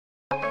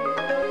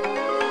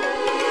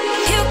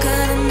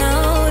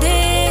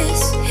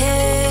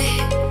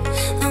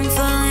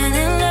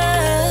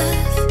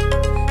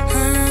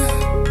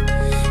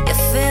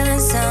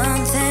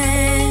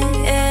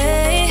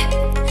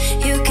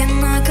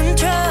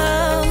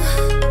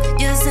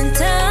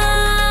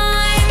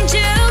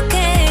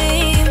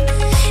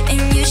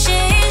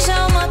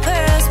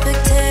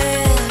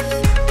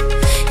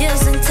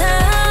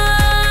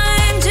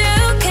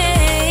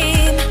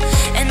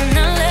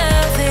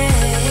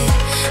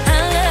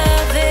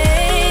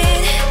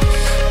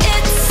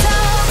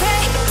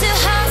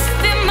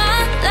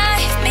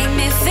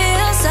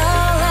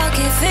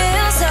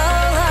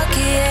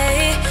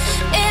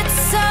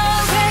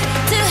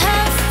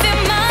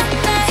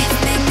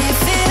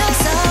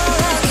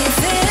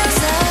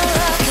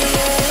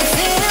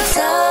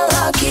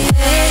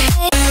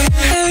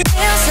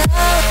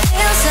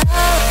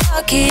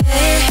lucky.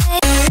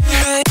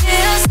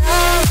 Feel so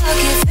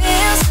lucky,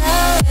 feel so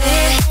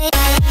lucky.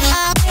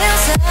 Feel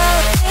so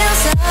lucky, feel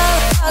so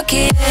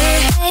lucky.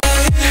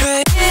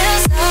 Feel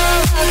so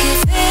lucky,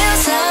 feel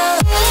so lucky.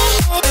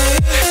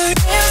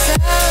 Feel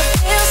so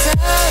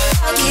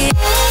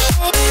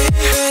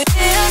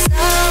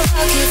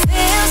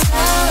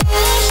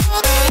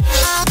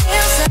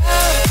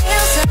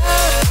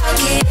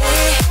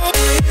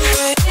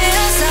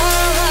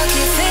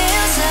lucky,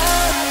 feel so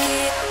lucky.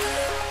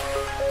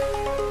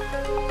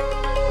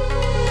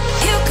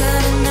 You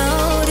gotta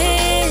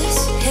notice,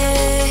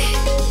 hey,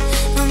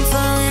 I'm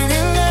falling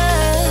in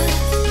love.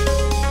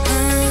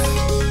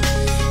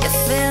 You're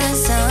feeling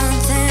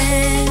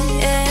something,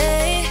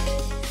 yeah.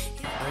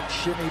 Great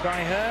shimmy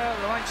by her,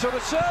 right sort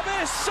of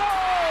service.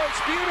 Oh,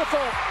 it's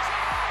beautiful.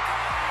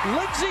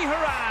 Lindsey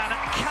Horan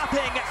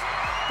capping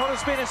what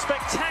has been a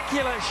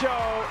spectacular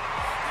show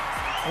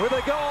with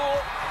a goal,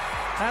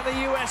 and the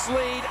US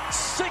lead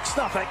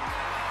 6-0.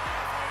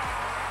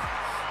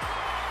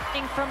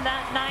 From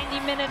that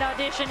 90-minute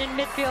audition in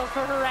midfield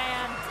for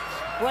Horan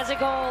was a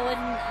goal,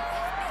 and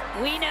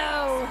we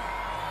know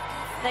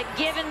that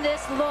given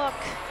this look,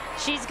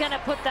 she's gonna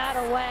put that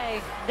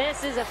away.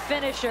 This is a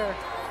finisher.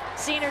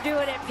 Seen her do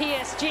it at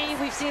PSG.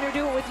 We've seen her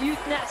do it with Youth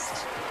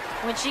Nest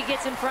when she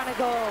gets in front of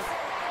goal.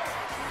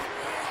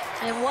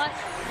 And what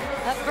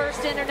a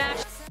first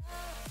international.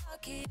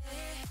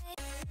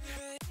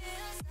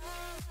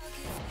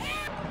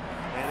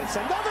 And it's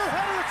another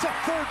header. It's a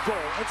third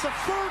goal. It's a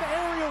third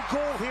aerial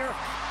goal here.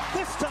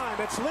 This time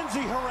it's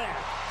Lindsey Horan.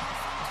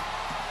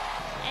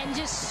 And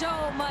just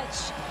so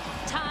much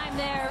time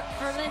there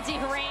for Lindsey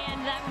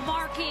Horan. That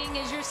marking,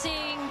 as you're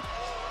seeing,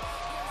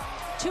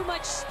 too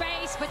much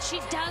space, but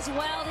she does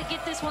well to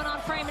get this one on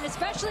frame. And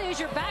especially as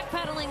you're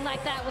backpedaling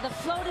like that with a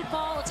floated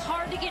ball, it's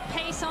hard to get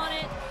pace on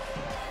it.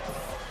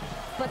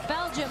 But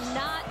Belgium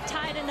not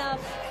tight enough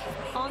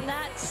on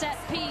that set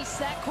piece,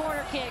 that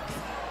corner kick.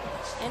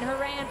 And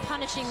Horan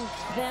punishing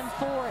them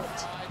for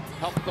it.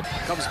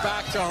 Comes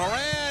back to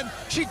Horan.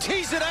 She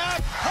tees it out.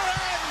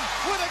 Horan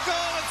with a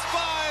goal. It's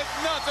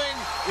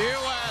 5-0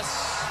 US.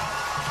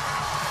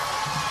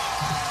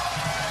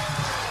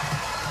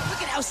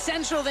 Look at how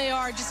central they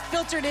are, just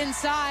filtered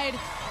inside.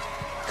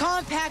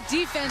 Compact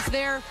defense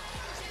there.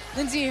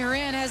 Lindsey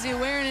Horan has the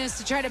awareness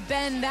to try to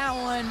bend that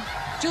one.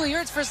 Julie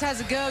Ertz first has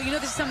a go. You know,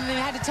 this is something they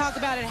had to talk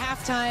about at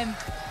halftime.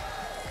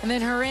 And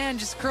then Horan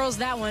just curls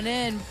that one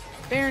in.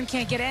 Barron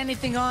can't get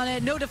anything on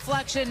it. No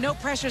deflection, no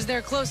pressures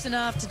there close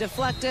enough to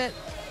deflect it.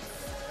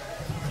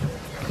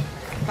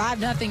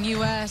 5-0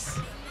 US.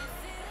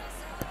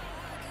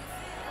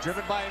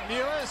 Driven by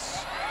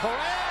Mewis.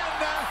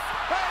 Horan, and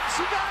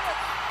she got it.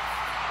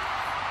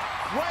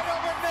 Right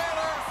over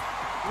Naylor.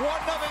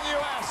 1-0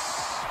 US.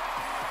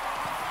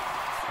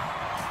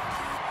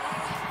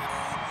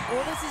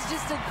 Well, this is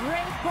just a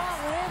great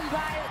ball in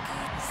by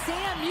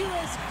Sam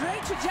Mewis.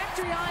 Great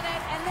trajectory on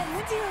it. And then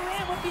Lindsey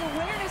Horan with the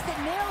awareness that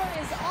Naylor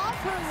is off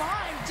her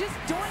line. Just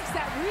doinks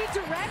that,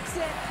 redirects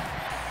it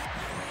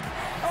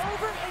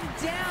over and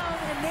down.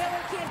 And Naylor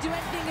can't do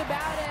anything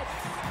about it.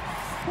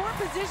 Poor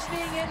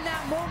positioning in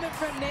that moment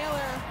from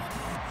Naylor.